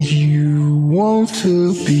want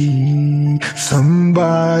to be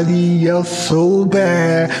somebody else so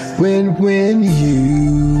bad. When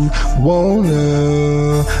you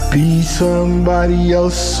wanna be somebody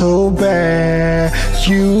else so bad,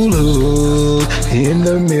 you look in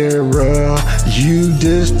the mirror, you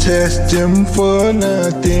just test them for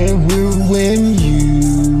nothing. When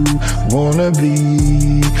you wanna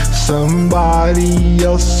be somebody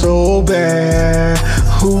else so bad,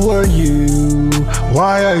 who are you?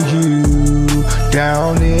 Why are you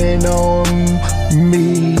downing on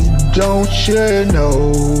me? Don't you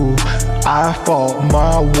know I fought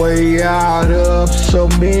my way out of so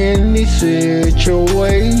many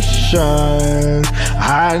situations.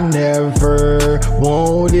 I never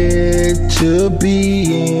wanted to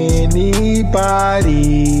be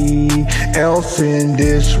anybody else in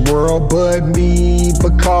this world but me,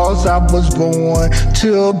 because I was born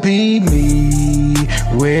to be me.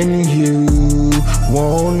 When you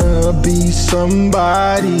wanna be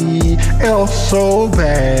somebody else so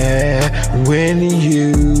bad, when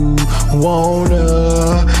you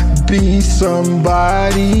wanna be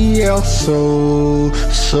somebody else so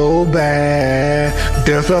bad.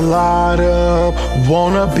 There's a lot of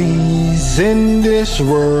wannabes in this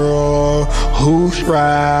world who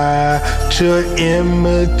strive to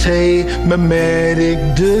imitate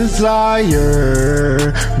mimetic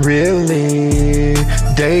desire. Really,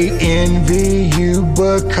 they envy you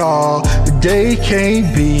because they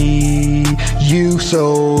can't be you,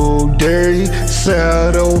 so they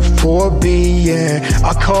settle for being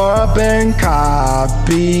a carbon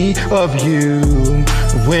copy of you.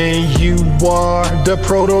 When you are the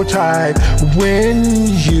prototype, when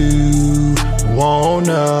you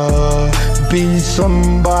wanna be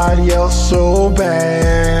somebody else so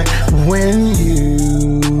bad, when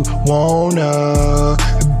you wanna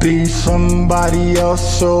be somebody else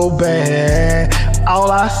so bad,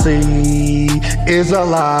 all I see is a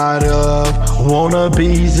lot of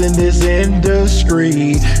wannabes in this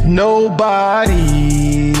industry.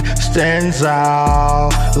 Nobody stands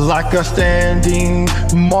out like a standing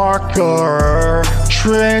marker,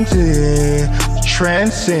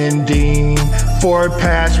 transcending for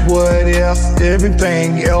past what else.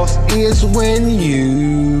 Everything else is when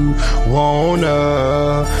you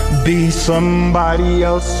wanna be somebody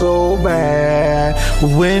else so bad,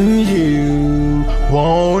 when you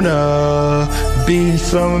wanna be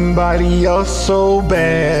somebody else so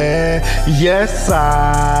bad. Yes,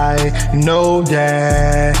 I know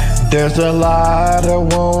that there's a lot of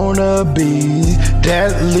wannabes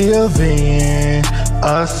that live in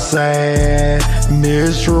a sad,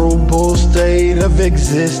 miserable state of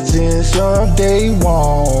existence, or they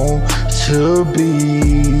want to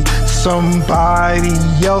be somebody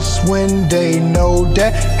else when they know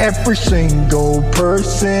that every single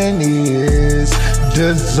person is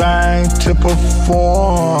designed to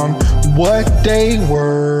perform what they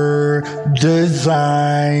were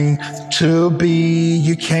designed to be.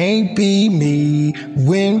 You can't be me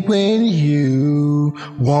when you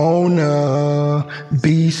wanna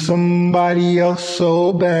be somebody else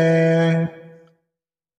so bad.